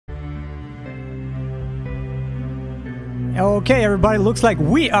Okay, everybody, looks like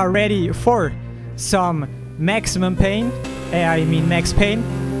we are ready for some maximum pain. I mean Max Payne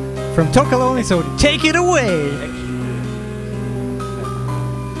from tocaloni1, so take it away!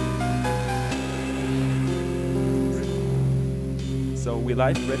 So we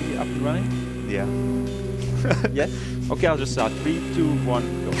live, ready, up and running? Yeah. Yeah? Okay, I'll just start. 3, 2,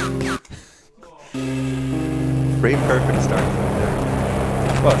 1, go. Very perfect start from there.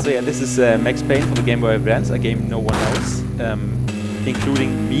 Well, so yeah, this is Max Payne for the Game Boy Advance, a game no one knows,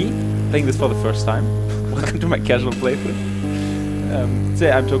 including me, playing this for the first time. Welcome to my casual playthrough. So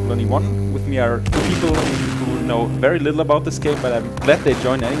yeah, I'm tocaloni1. With me are two people who know very little about this game, but I'm glad they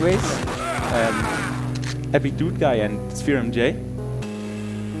joined anyways. Epic Dude Guy and Sphere MJ.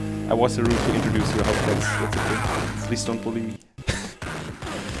 I was rude to introduce you. I hope that's okay. Please don't bully me.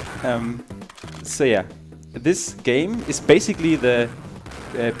 So yeah, this game is basically the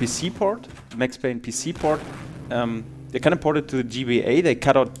PC port, Max Payne PC port. They kind of ported to the GBA. They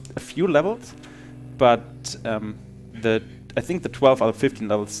cut out a few levels, but I think the 12 out of 15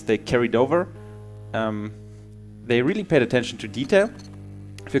 levels they carried over. They really paid attention to detail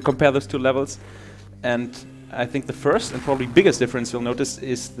if you compare those two levels. And I think the first and probably biggest difference you'll notice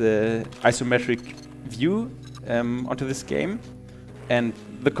is the isometric view onto this game. And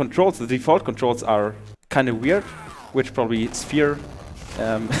the controls, the default controls, are kind of weird, which probably Sphere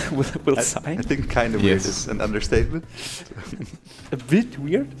will sign. I think kind of weird is an understatement. A bit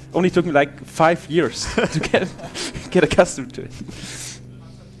weird? Only took me like 5 years to get accustomed to it.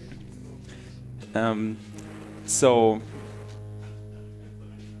 So,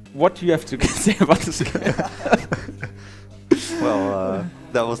 what do you have to say about this game? Well,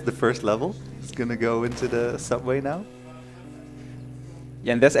 that was the first level. It's gonna go into the subway now.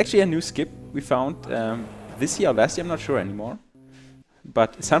 Yeah, and there's actually a new skip we found this year or last year, I'm not sure anymore.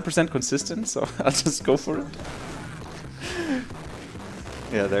 But it's 100% consistent, so I'll just go for it.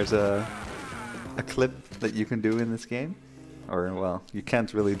 Yeah, there's a clip that you can do in this game. Or, well, you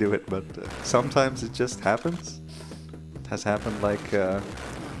can't really do it, but sometimes it just happens. It has happened like...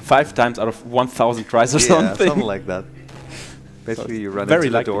 5 times out of 1,000 tries or something. Yeah, something like that. Basically, you run into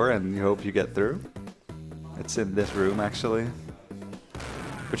the door and you hope you get through. It's in this room, actually.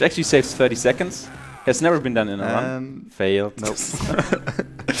 Which actually saves 30 seconds. Has never been done in a run. Failed. Nope.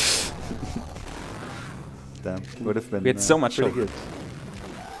 Damn, would have been. We had so much pretty hope. good.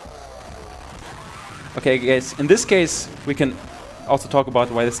 Okay, guys. In this case, we can also talk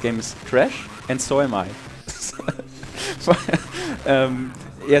about why this game is trash, and so am I.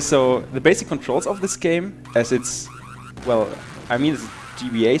 Yeah. So the basic controls of this game, as it's, well, I mean it's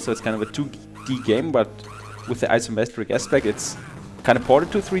GBA, so it's kind of a 2D game, but with the isometric aspect, it's kind of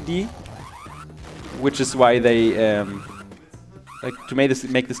ported to 3D. Which is why they, like, to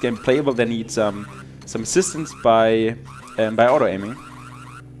make this game playable, they need some assistance by auto aiming,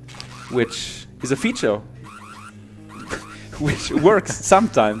 which is a feature, which works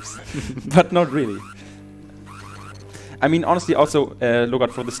sometimes, but not really. I mean, honestly, also look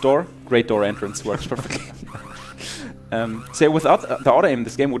out for this door. Great door entrance, works perfectly. So without the auto aim,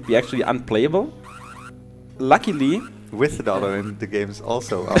 this game would be actually unplayable. Luckily. With the auto aim, the game is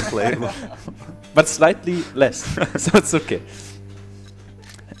also unplayable. But slightly less, so it's okay.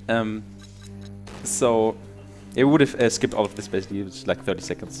 So it would have skipped all of this basically. It was like 30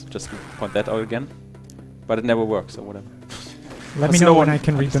 seconds just to point that out again. But it never works, or whatever. Let me know when I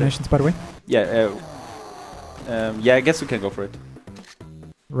can read donations, by the way. Yeah, yeah, I guess we can go for it.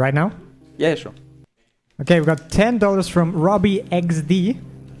 Right now? Yeah, sure. Okay, we got $10 from Robbie XD.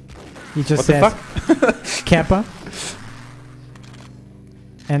 He just says Kappa.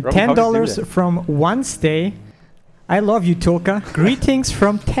 And Robin, $10 from Wednesday. I love you, Toka. Greetings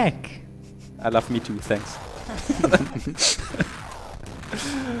from Tech. I love me too, thanks.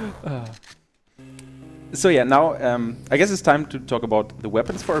 So yeah, now I guess it's time to talk about the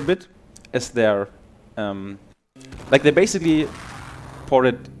weapons for a bit, as they're like they basically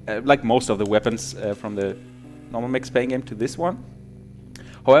ported like most of the weapons from the normal Max Payne game to this one.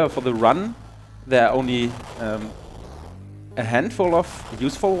 However, for the run, there are only a handful of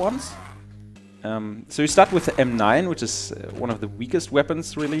useful ones. So you start with the M9, which is one of the weakest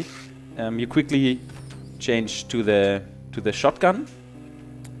weapons, really. You quickly change to the shotgun.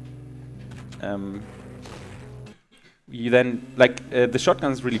 You then, like, the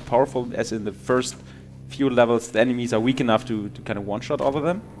shotgun is really powerful, as in the first few levels the enemies are weak enough to kind of one-shot all of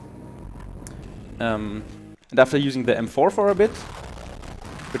them. And after using the M4 for a bit,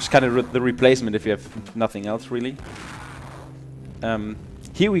 which is kind of the replacement if you have nothing else really.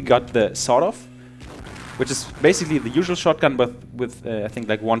 Here we got the sawed-off, which is basically the usual shotgun, but with I think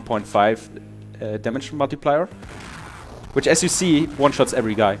like 1.5 damage multiplier. which, as you see, one-shots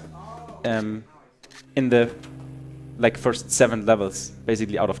every guy in the like first 7 levels,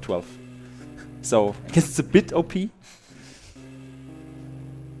 basically out of 12. So I guess it's a bit OP,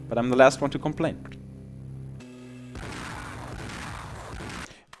 but I'm the last one to complain.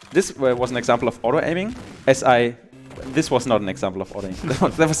 This was an example of auto-aiming, this was not an example of auto-aiming.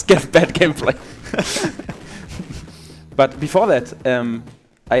 that was bad gameplay. But before that,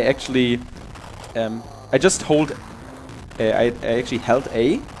 I actually, I actually held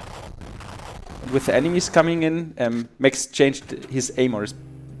A with the enemies coming in. Max changed his aim or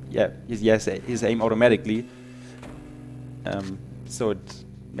his aim automatically. So it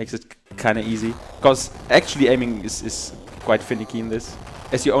makes it kind of easy, because actually aiming is quite finicky in this,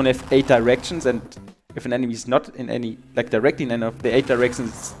 as you only have 8 directions, and if an enemy is not in any, like directly in any of the 8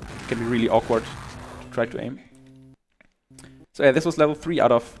 directions, it can be really awkward to try to aim. So yeah, this was level 3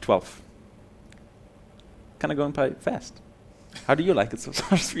 out of 12. Kind of going by fast. How do you like it so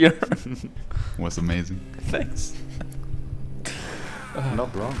far, Sphere? Was amazing. Thanks.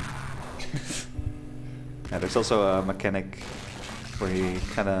 Not wrong. Yeah, there's also a mechanic where he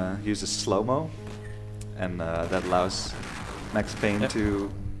kind of uses slow-mo, and that allows Max Payne to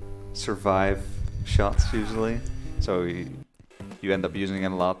survive shots usually. So you end up using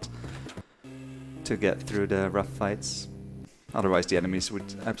it a lot to get through the rough fights. Otherwise the enemies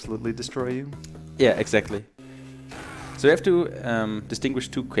would absolutely destroy you. Yeah, exactly. So you have to distinguish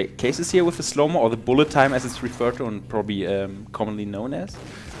 2 cases here with the slow-mo, or the bullet time as it's referred to and probably commonly known as.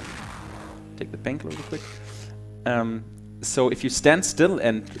 Take the painkiller real quick. So if you stand still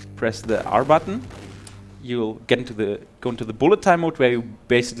and press the R button, you'll go into the bullet time mode, where you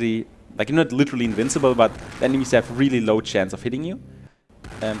basically, like, you're not literally invincible, but the enemies have really low chance of hitting you.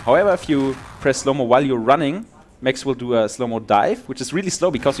 However, if you press slow-mo while you're running, Max will do a slow-mo dive, which is really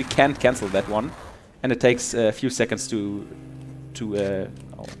slow because you can't cancel that one, and it takes a few seconds to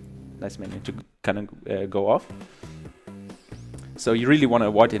nice menu, to kind of go off. So you really want to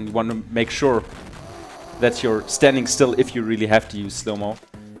avoid it, and you want to make sure that you're standing still if you really have to use slow-mo,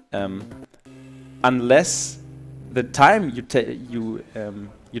 unless the time you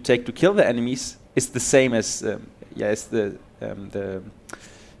take to kill the enemies is the same as as the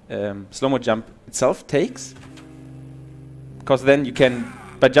slow-mo jump itself takes, because then you can,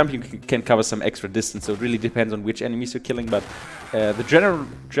 by jumping, you can cover some extra distance. So it really depends on which enemies you're killing, but the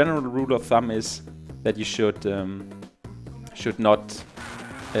general rule of thumb is that you should not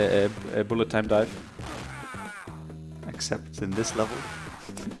bullet time dive. Except in this level.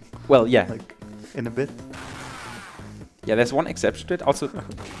 Well, yeah. Like in a bit. Yeah, there's one exception to it. Also,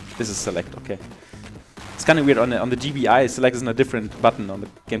 this is select. Okay. It's kind of weird on the GBA. Select is on a different button on the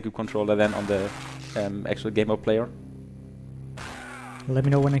GameCube controller than on the actual Game Boy player. Let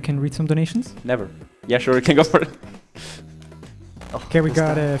me know when I can read some donations. Never. Yeah, sure, you can go for it. Okay, we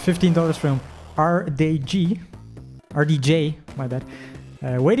got $15 from RDJ, my bad.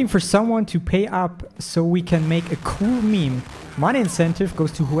 Waiting for someone to pay up so we can make a cool meme. Money incentive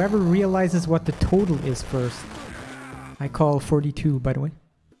goes to whoever realizes what the total is first. I call 42, by the way.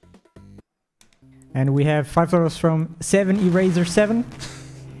 And we have $5 from 7Eraser7.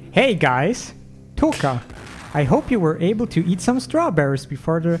 Hey guys, Toka, I hope you were able to eat some strawberries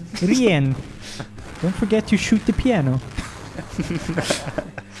before the Rien. Don't forget to shoot the piano.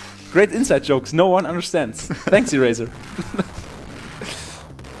 Great inside jokes, no one understands. Thanks, Eraser.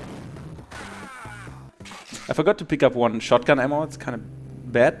 I forgot to pick up 1 shotgun ammo, it's kind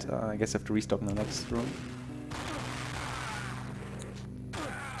of bad. I guess I have to restock in the next room.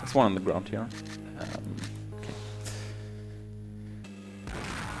 There's 1 on the ground here.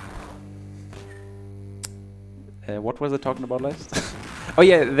 Okay. What was I talking about last? Oh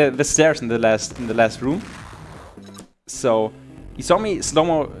yeah, the stairs in the last room. So you saw me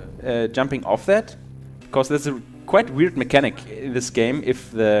slow-mo jumping off that, because there's a quite weird mechanic in this game.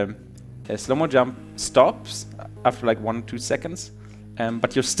 If the slow-mo jump stops after like 1 or 2 seconds,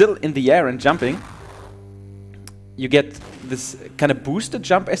 but you're still in the air and jumping, you get this kind of boosted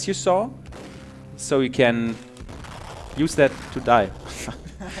jump, as you saw, so you can use that to die.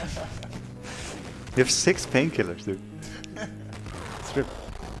 You have 6 painkillers, dude. It's ripped.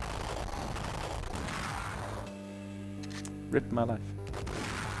 Ripped my life.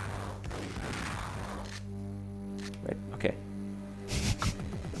 Wait, okay.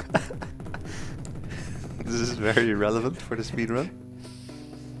 This is very relevant for the speedrun.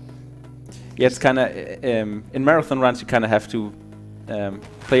 Yeah, it's kind of in marathon runs you kind of have to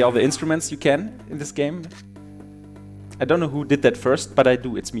play all the instruments you can in this game. I don't know who did that first, but I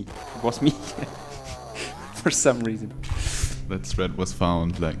do. It's me. It was me. For some reason. That thread was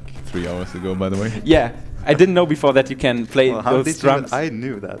found like 3 hours ago, by the way. Yeah, I didn't know before that you can play Well, how those did drums. I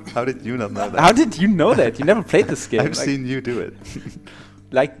knew that. How did you not know that? How did you know that? You never played this game. I've seen you do it.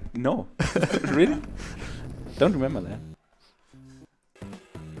 Like, no. Really? Don't remember that.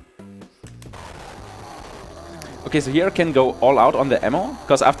 Okay, so here I can go all out on the ammo,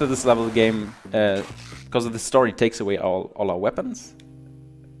 because after this level the game, because of the story, takes away all our weapons.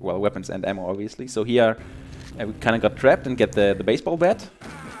 Well, weapons and ammo, obviously. So here we kind of got trapped and get the baseball bat.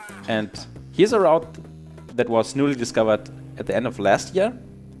 And here's a route that was newly discovered at the end of last year.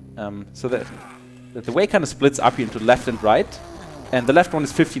 So that the way kind of splits up into left and right. And the left one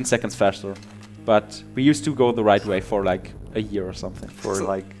is 15 seconds faster. But we used to go the right way for like a year or something. For So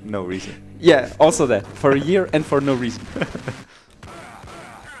like no reason. yeah, also that. For a year and for no reason.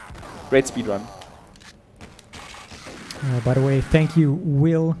 Great speedrun. By the way, thank you,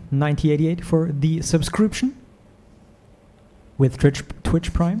 Will9088, for the subscription with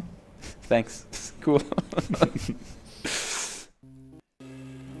Twitch Prime. Thanks. Cool.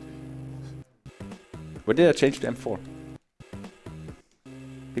 Where did I change to M4?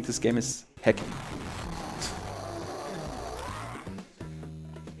 I think this game is hacking.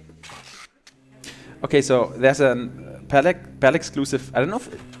 Okay, so there's a PAL exclusive. I don't know if.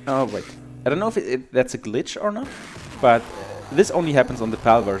 Oh wait, I don't know if that's a glitch or not. But this only happens on the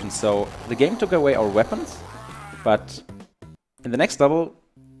PAL version. So the game took away our weapons, but in the next level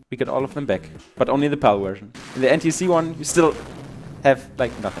we get all of them back. But only in the PAL version. In the NTC one, you still have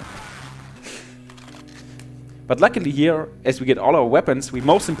like nothing. But luckily here, as we get all our weapons, we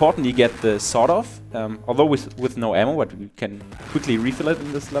most importantly get the sword off. Although with no ammo, but we can quickly refill it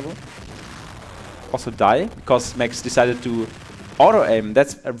in this level. Also die, because Max decided to auto-aim,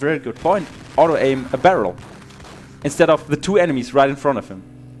 that's a very good point, auto-aim a barrel instead of the two enemies right in front of him.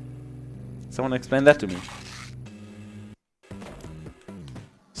 Someone explain that to me.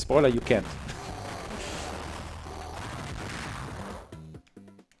 Spoiler, you can't.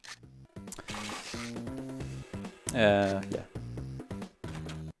 Yeah.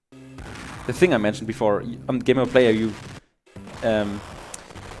 The thing I mentioned before, on Game of Player you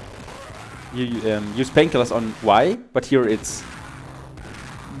use painkillers on Y, but here it's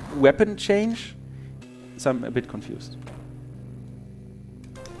weapon change, so I'm a bit confused.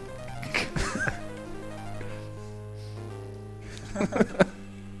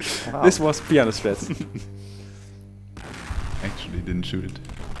 Wow. This was piano stress. Actually didn't shoot it.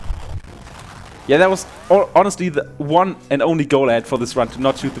 Yeah, that was honestly the one and only goal I had for this run, to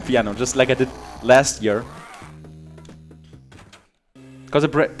not shoot the piano, just like I did last year. Because I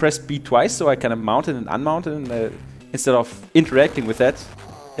pressed B twice, so I kind of mounted and unmounted, and instead of interacting with it,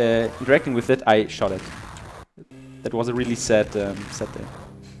 I shot it. That was a really sad day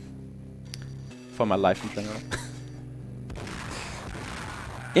for my life in general.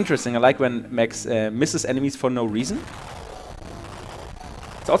 Interesting. I like when Max misses enemies for no reason.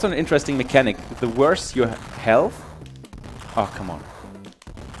 It's also an interesting mechanic. The worse your health. Oh, come on.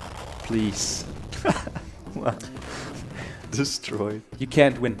 Please. Destroyed. You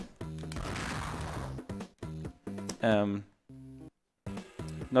can't win.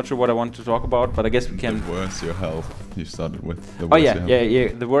 Not sure what I want to talk about, but I guess we can. The worse your health. You started with the worse Oh yeah, your health. yeah.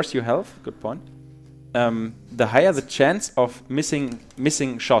 The worse your health. Good point. The higher the chance of missing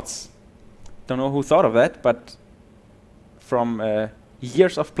shots. Don't know who thought of that, but from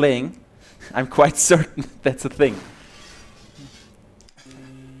years of playing, I'm quite certain that's a thing.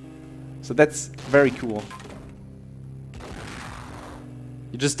 So that's very cool.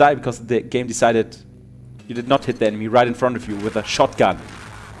 You just die because the game decided you did not hit the enemy right in front of you with a shotgun.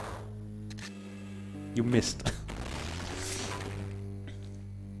 You missed.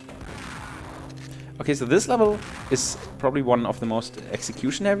 Okay, so this level is probably one of the most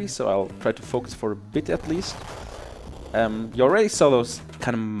execution heavy, so I'll try to focus for a bit at least. You already saw those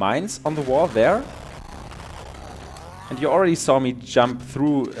kind of mines on the wall there. And you already saw me jump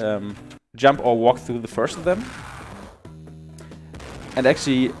or walk through the first of them. And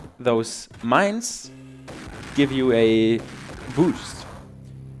actually, those mines give you a boost.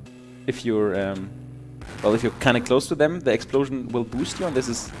 If you're, well, if you're kind of close to them, the explosion will boost you, and this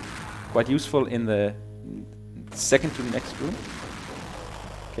is quite useful in the second to the next room.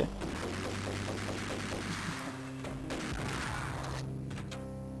 Okay.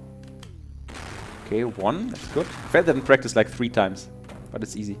 Okay, one, that's good. I've had that in practice like 3 times, but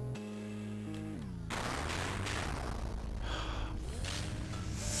it's easy.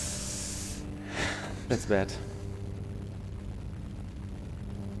 That's bad.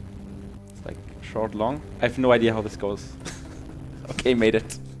 It's like short, long. I have no idea how this goes. Okay, made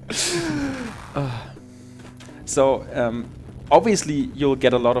it. So, obviously you'll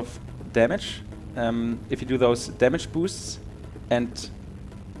get a lot of damage if you do those damage boosts, and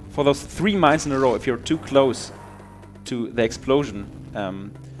for those 3 mines in a row, if you're too close to the explosion,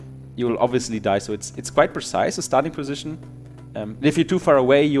 you will obviously die. So it's quite precise, the starting position. If you're too far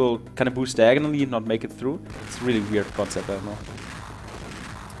away, you'll kind of boost diagonally and not make it through. It's a really weird concept, I don't know.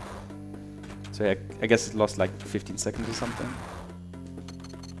 So yeah, I guess it lost like 15 seconds or something.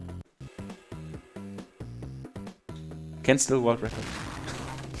 Can still world record.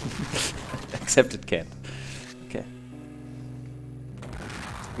 Except it can't. Okay.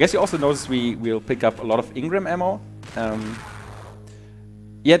 I guess you also notice we'll pick up a lot of Ingram ammo.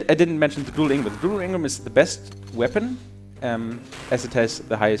 Yet I didn't mention the dual Ingram. The dual Ingram is the best weapon, as it has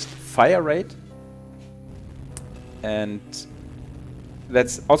the highest fire rate, and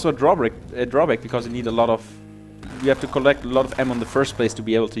that's also a drawback because you need a lot of, you have to collect a lot of ammo in the first place to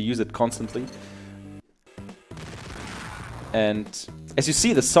be able to use it constantly. And as you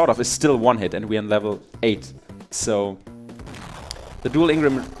see, the sort of is still one hit, and we're on level 8. So the dual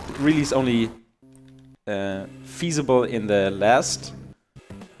Ingram really is only feasible in the last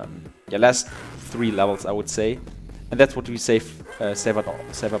 3 levels, I would say, and that's what we save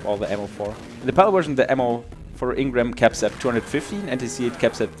up all the ammo for. In the PAL version, the ammo for Ingram caps at 215, NTC it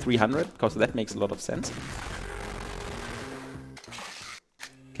caps at 300, because that makes a lot of sense.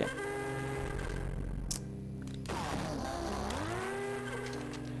 Okay.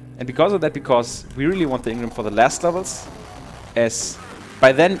 And because of that, because we really want the Ingram for the last levels, as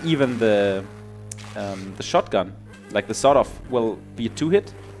by then even the shotgun, like the sawed-off, will be a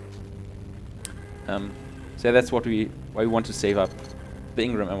 2-hit. So yeah, that's why we want to save up the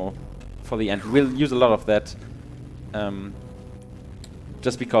Ingram ammo for the end. We'll use a lot of that,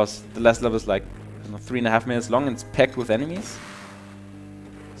 just because the last level is like 3.5 minutes long and it's packed with enemies.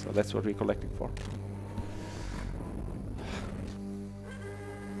 So that's what we're collecting for.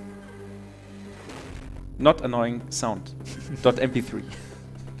 Not annoying sound. .mp3.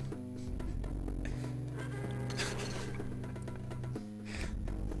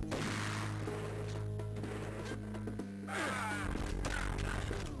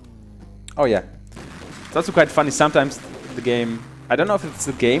 Oh yeah, it's also quite funny. Sometimes the game, I don't know if it's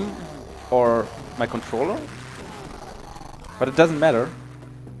the game or my controller, but it doesn't matter,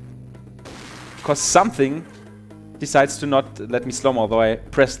 because something decides to not let me slow-mo, although I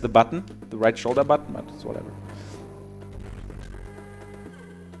press the button, the right shoulder button, but it's whatever.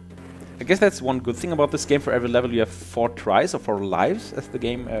 I guess that's one good thing about this game. For every level you have 4 tries or 4 lives, as the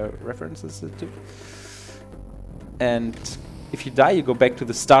game references it to. And if you die, you go back to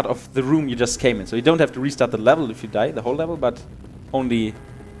the start of the room you just came in. So you don't have to restart the level if you die, the whole level, but only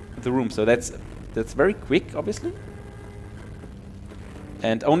the room. So that's very quick, obviously.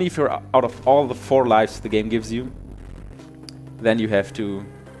 And only if you're out of all the 4 lives the game gives you, then you have to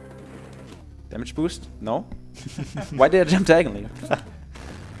damage boost. No? Why did I jump diagonally?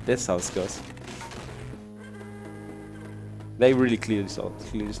 That's how it goes. They really clearly saw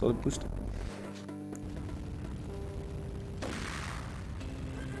the boost.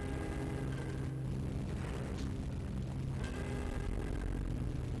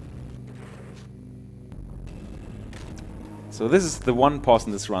 So this is the one pause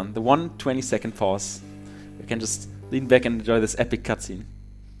in this run, the 1 20-second pause. You can just lean back and enjoy this epic cutscene.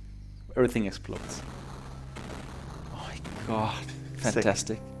 Everything explodes. Oh my god,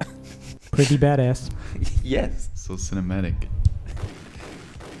 fantastic. Pretty badass. Yes. So cinematic.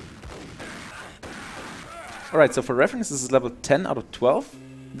 Alright, so for reference, this is level 10 out of 12.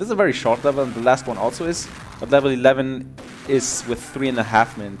 This is a very short level, and the last one also is. But level 11 is with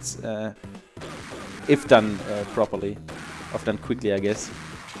 3.5 minutes, if done properly. Or done quickly, I guess.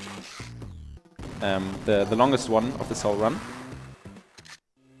 The longest one of this whole run.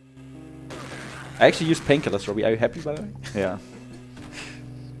 I actually used painkillers, Robbie. Are you happy, by the way? Yeah.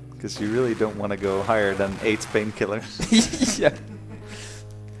 Because you really don't want to go higher than 8 painkillers. Yeah.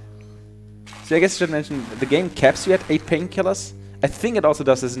 So I guess I should mention, the game caps you at 8 painkillers. I think it also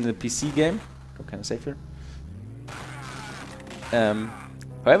does this in the PC game. Go kind of safe here.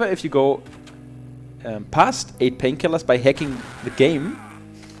 However, if you go past 8 painkillers by hacking the game,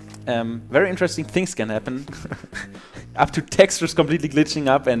 very interesting things can happen. Up to textures completely glitching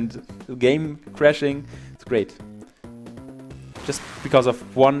up and the game crashing. It's great. Just because of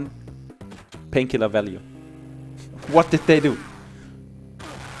 1 painkiller value. What did they do?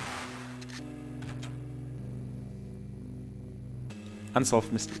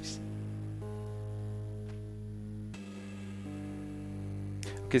 Unsolved mysteries.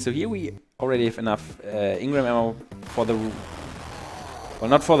 Okay, so here we already have enough Ingram ammo for the... Well,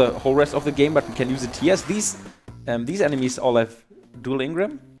 not for the whole rest of the game, but we can use it here. These these enemies all have dual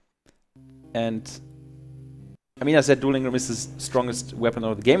Ingram, and I mean, I said dual Ingram is the strongest weapon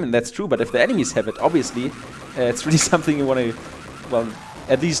of the game, and that's true, but if the enemies have it, obviously, it's really something you want to, well,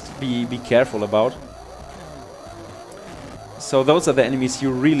 at least be careful about. So those are the enemies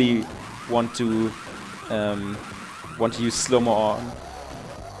you really want to use slow-mo on,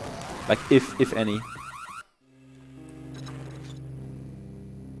 like if any.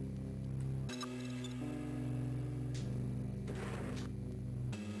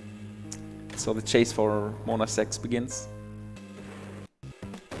 So the chase for Mona Sex begins.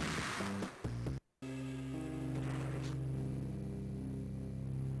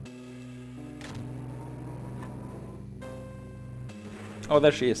 Oh,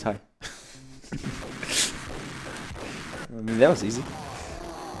 there she is. Hi. I mean, that was easy.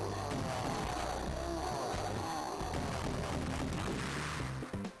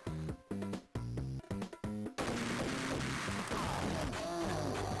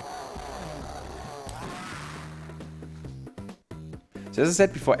 So as I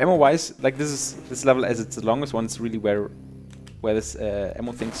said before, ammo-wise, like this level, as it's the longest one, it's really where this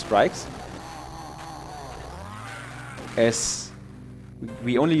ammo thing strikes. As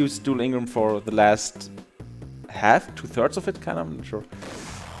we only use dual Ingram for the last half, 2/3 of it, kind of, I'm not sure.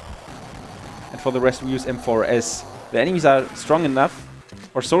 And for the rest we use M4, as the enemies are strong enough,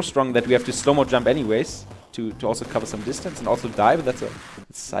 or so strong that we have to slow-mo jump anyways, to also cover some distance and also die, but that's a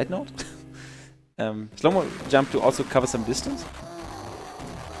side note. Slow-mo jump to also cover some distance.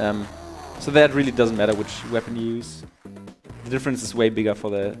 So that really doesn't matter which weapon you use. The difference is way bigger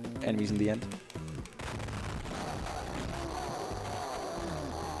for the enemies in the end.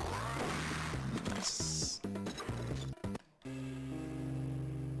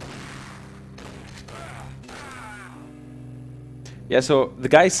 Yeah, so the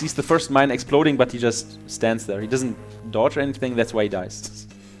guy sees the first mine exploding, but he just stands there. He doesn't dodge or anything, that's why he dies.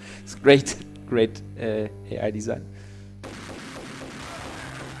 It's great, great AI design.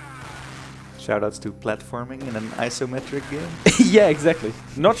 Shoutouts to platforming in an isometric game. Yeah, exactly.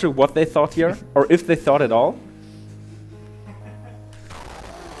 Not sure what they thought here, or if they thought at all.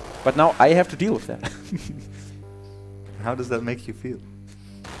 But now I have to deal with that. How does that make you feel?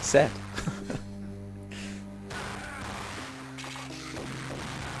 Sad.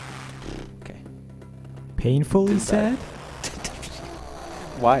 Okay. Painfully sad?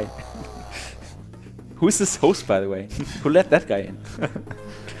 Why? Who's this host, by the way? Who let that guy in?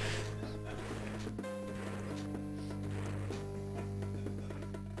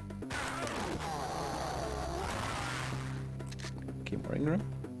 Okay, more Ingram.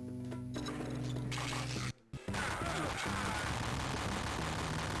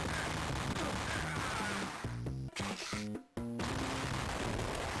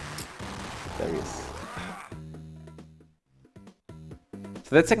 There he is.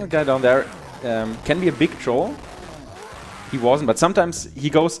 So that second guy down there can be a big troll. He wasn't, but sometimes he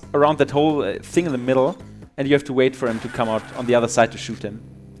goes around that whole thing in the middle, and you have to wait for him to come out on the other side to shoot him,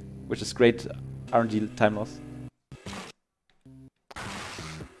 which is great RNG time loss.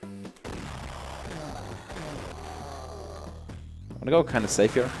 I'm gonna go kind of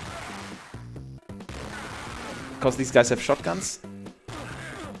safe here, because these guys have shotguns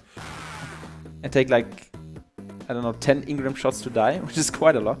and take like, I don't know, 10 Ingram shots to die, which is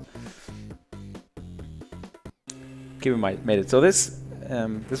quite a lot. Okay, we made it. So this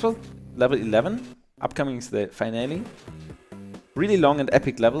was level 11. Upcoming is the finale. Really long and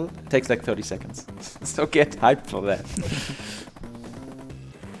epic level. It takes like 30 seconds. So get hyped for that.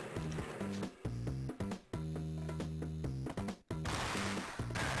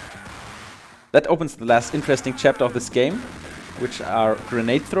 That opens the last interesting chapter of this game, which are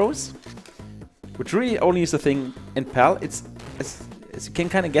grenade throws, which really only is a thing in PAL. It's, as you can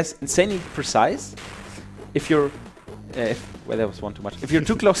kind of guess, insanely precise. If you're well, that was one too much. If you're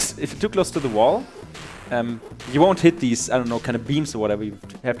too close, to the wall, you won't hit these, I don't know, kind of beams or whatever you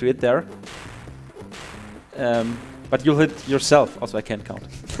have to hit there. But you'll hit yourself. Also, I can't count.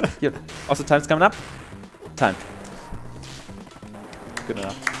 Here. Also, time's coming up. Time. Good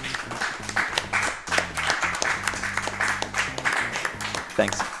enough.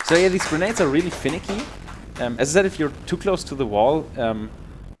 Thanks. So yeah, these grenades are really finicky. As I said, if you're too close to the wall,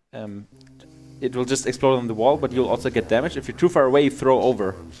 it will just explode on the wall, but you'll also get damaged. If you're too far away, you throw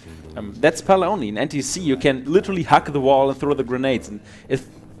over. That's PAL only. In NTSC, you can literally hug the wall and throw the grenades, and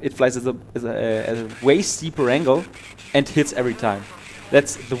it flies at a way steeper angle and hits every time.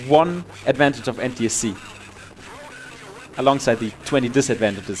 That's the one advantage of NTSC, alongside the 20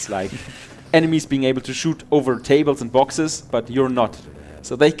 disadvantages, like enemies being able to shoot over tables and boxes, but you're not.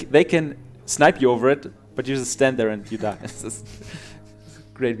 So they can snipe you over it, but you just stand there and you die. It's just a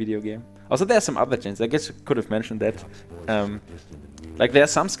great video game. Also, there are some other changes. I guess I could have mentioned that. Like there are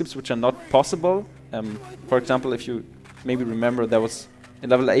some skips which are not possible. For example, if you maybe remember, there was in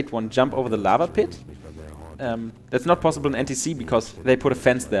level 8 one jump over the lava pit. That's not possible in NTC because they put a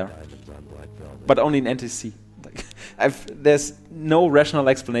fence there, but only in NTC. Like, there's no rational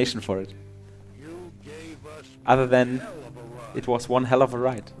explanation for it, other than it was one hell of a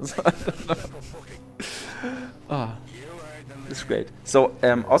ride. Ah, it's great. So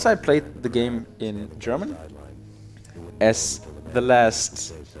also I played the game in German as the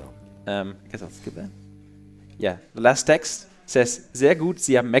last. I guess I'll skip that. Yeah, the last text says "Sehr gut,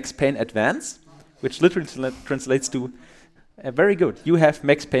 Sie haben Max Payne Advance," which literally translates to "Very good, you have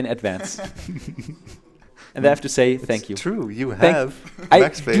Max Payne Advance." And I have to say thank you. True, you have I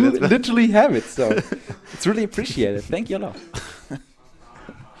Max Payne do Advance. literally have it, so it's really appreciated. Thank you a lot.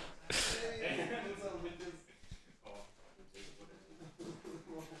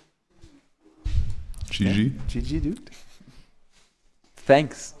 GG. GG, dude.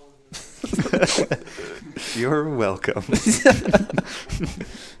 Thanks. You're welcome.